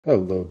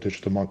Hello,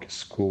 Digital Monkey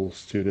School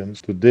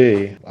students.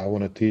 Today, I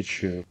want to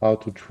teach you how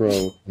to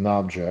throw an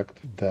object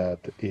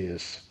that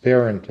is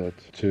parented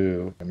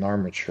to an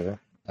armature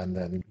and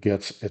then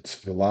gets its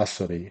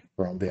velocity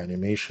from the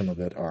animation of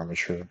that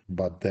armature,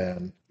 but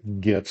then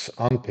gets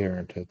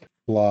unparented,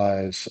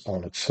 flies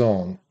on its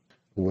own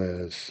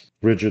with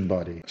rigid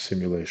body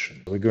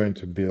simulation. We're going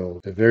to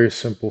build a very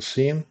simple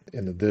scene.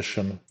 In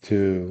addition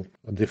to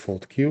a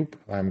default cube,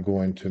 I'm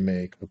going to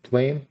make a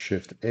plane,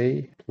 Shift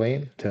A,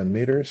 plane, 10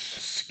 meters,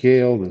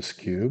 scale this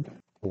cube,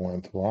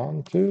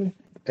 0.1, 2,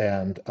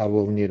 and I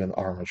will need an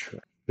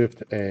armature,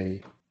 Shift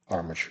A,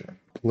 armature.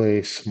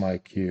 Place my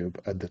cube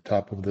at the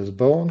top of this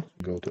bone,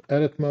 go to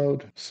edit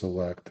mode,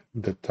 select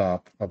the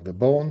top of the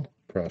bone,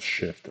 press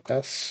Shift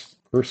S,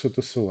 cursor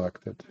to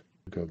selected,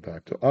 go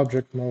back to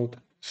object mode,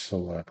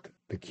 select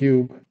the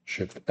cube,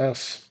 Shift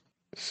S,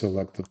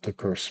 select the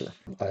cursor.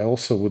 I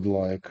also would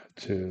like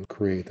to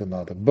create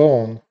another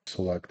bone,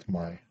 select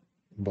my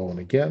bone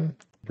again,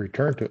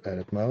 return to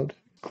edit mode,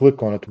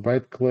 click on it,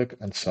 right click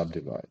and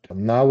subdivide.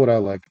 Now what I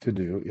like to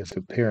do is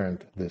to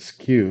parent this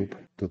cube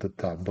to the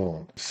top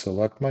bone.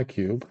 Select my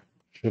cube,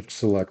 shift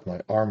select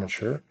my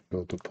armature,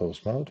 go to pose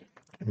mode,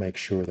 make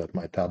sure that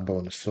my top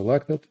bone is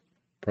selected,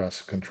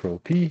 press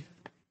Ctrl P,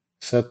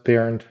 set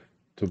parent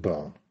to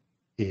bone.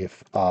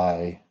 If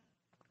I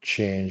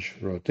change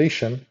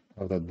rotation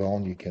of that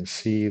bone, you can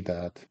see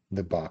that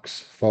the box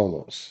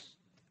follows.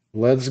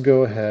 Let's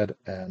go ahead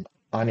and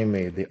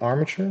animate the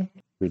armature,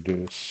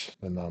 reduce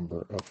the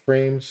number of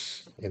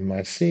frames in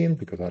my scene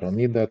because I don't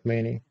need that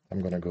many. I'm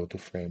going to go to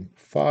frame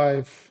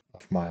 5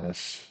 of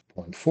minus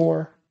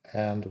 0.4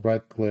 and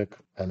right click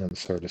and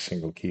insert a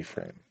single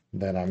keyframe.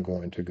 Then I'm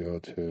going to go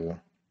to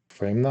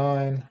frame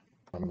 9.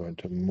 I'm going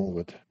to move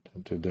it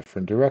into a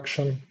different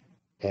direction.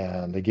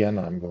 And again,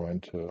 I'm going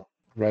to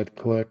right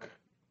click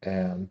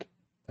and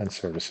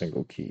insert a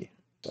single key.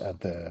 At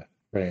the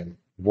frame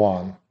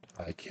 1,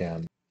 I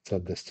can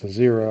set this to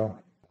 0,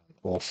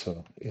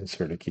 also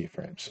insert a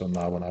keyframe. So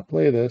now when I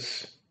play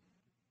this,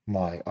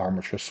 my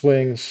armature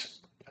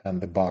swings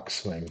and the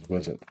box swings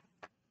with it.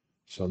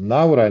 So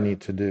now what I need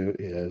to do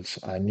is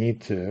I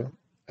need to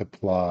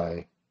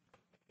apply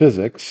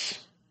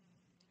physics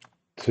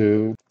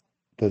to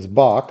this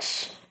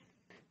box,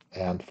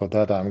 and for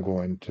that I'm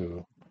going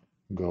to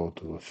go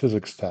to the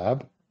physics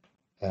tab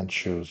and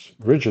choose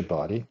rigid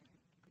body,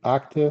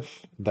 active,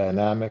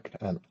 dynamic,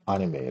 and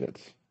animated.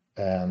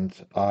 And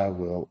I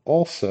will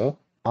also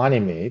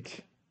animate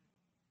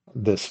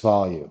this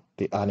value,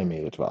 the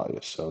animated value.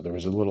 So there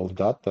is a little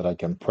dot that I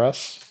can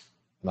press,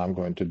 and I'm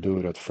going to do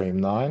it at frame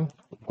 9,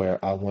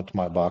 where I want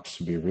my box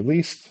to be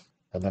released.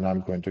 And then I'm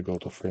going to go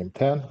to frame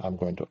 10, I'm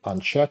going to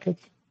uncheck it,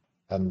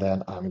 and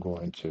then I'm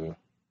going to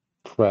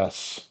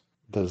press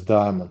this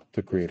diamond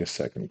to create a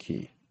second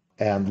key.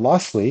 And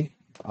lastly,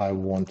 I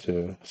want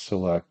to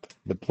select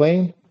the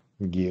plane,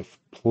 give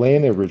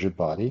plane a rigid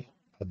body,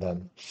 and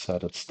then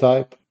set its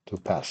type to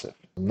passive.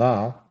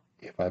 Now,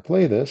 if I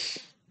play this,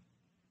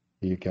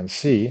 you can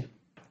see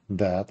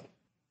that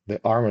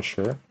the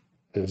armature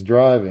is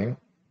driving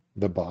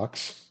the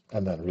box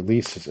and then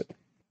releases it.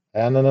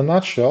 And in a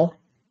nutshell,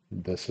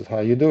 this is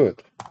how you do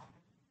it.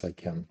 I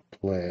can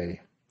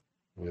play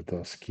with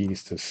those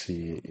keys to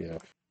see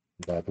if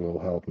that will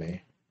help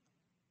me.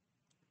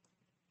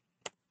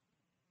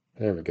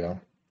 There we go.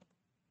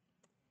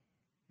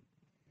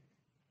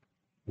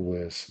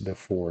 With the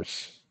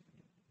force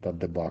that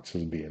the box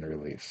is being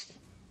released.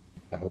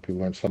 I hope you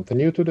learned something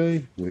new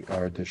today. We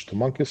are Digital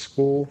Monkey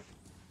School.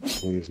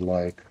 Please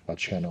like our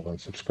channel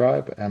and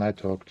subscribe, and I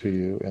talk to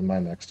you in my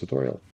next tutorial.